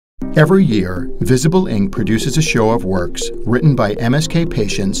Every year, Visible Ink produces a show of works written by MSK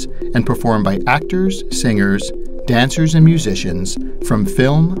patients and performed by actors, singers, dancers, and musicians from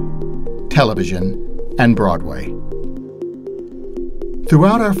film, television, and Broadway.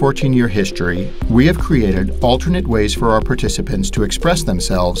 Throughout our 14-year history, we have created alternate ways for our participants to express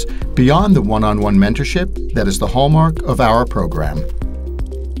themselves beyond the one-on-one mentorship that is the hallmark of our program.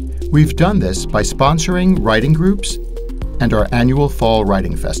 We've done this by sponsoring writing groups and our annual Fall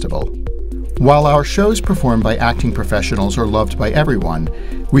Writing Festival. While our shows performed by acting professionals are loved by everyone,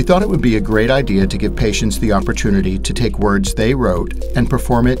 we thought it would be a great idea to give patients the opportunity to take words they wrote and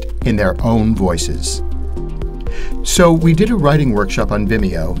perform it in their own voices. So we did a writing workshop on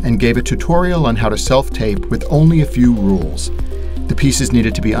Vimeo and gave a tutorial on how to self-tape with only a few rules. The pieces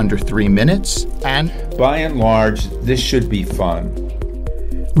needed to be under 3 minutes, and by and large, this should be fun.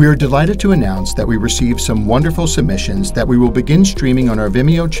 We are delighted to announce that we received some wonderful submissions that we will begin streaming on our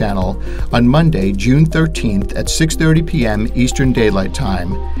Vimeo channel on Monday, June 13th at 6:30 p.m. Eastern Daylight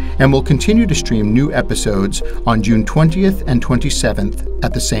Time, and will continue to stream new episodes on June 20th and 27th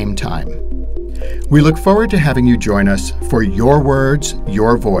at the same time. We look forward to having you join us for Your Words,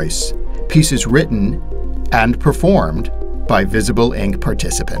 Your Voice, pieces written and performed by Visible Ink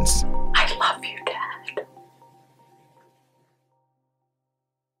participants.